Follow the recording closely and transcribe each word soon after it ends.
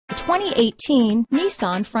The 2018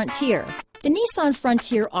 Nissan Frontier. The Nissan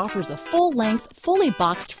Frontier offers a full-length, fully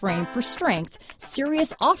boxed frame for strength,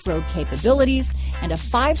 serious off-road capabilities, and a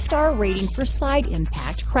 5-star rating for side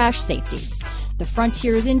impact crash safety. The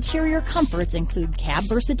Frontier's interior comforts include cab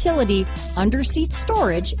versatility, under-seat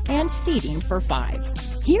storage, and seating for 5.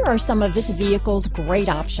 Here are some of this vehicle's great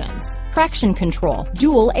options: traction control,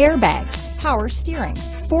 dual airbags, power steering,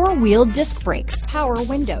 4-wheel disc brakes, power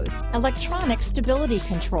windows, electronic stability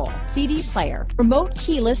control, CD player, remote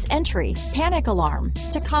keyless entry, panic alarm,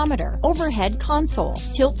 tachometer, overhead console,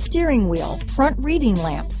 tilt steering wheel, front reading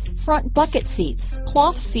lamps, front bucket seats,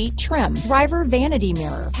 cloth seat trim, driver vanity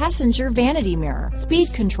mirror, passenger vanity mirror, speed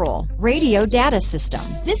control, radio data system.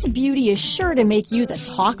 This beauty is sure to make you the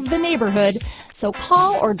talk of the neighborhood, so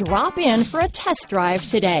call or drop in for a test drive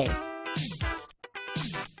today.